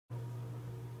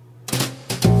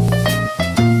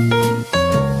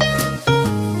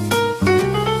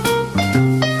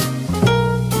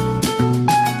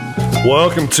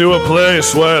Welcome to a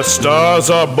place where stars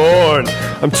are born.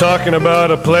 I'm talking about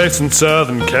a place in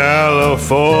Southern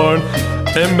California,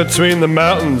 in between the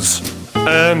mountains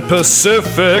and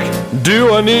Pacific.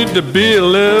 Do I need to be a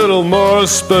little more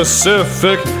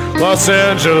specific? Los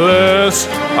Angeles,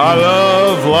 I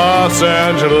love Los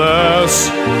Angeles.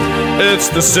 It's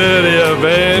the city of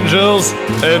angels,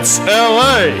 it's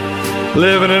LA.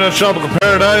 Living in a tropical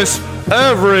paradise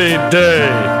every day.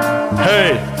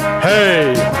 Hey,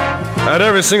 hey, at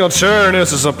every single turn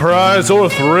is a surprise or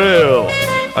thrill.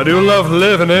 I do love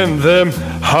living in them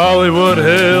Hollywood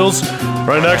hills,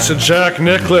 right next to Jack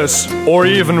Nicklaus or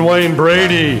even Wayne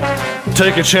Brady.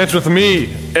 Take a chance with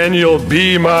me and you'll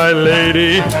be my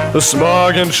lady. The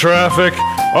smog and traffic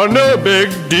are no big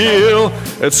deal.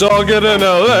 It's all good in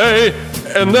LA,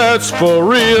 and that's for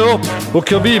real. What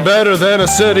could be better than a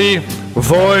city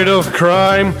void of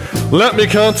crime? Let me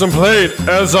contemplate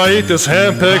as I eat this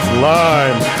hand-picked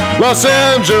lime. Los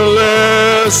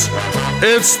Angeles,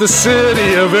 it's the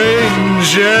city of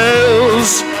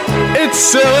angels.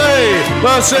 It's LA,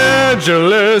 Los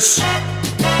Angeles,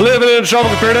 living in a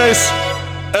tropical paradise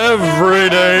every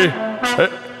day.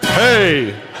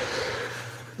 Hey.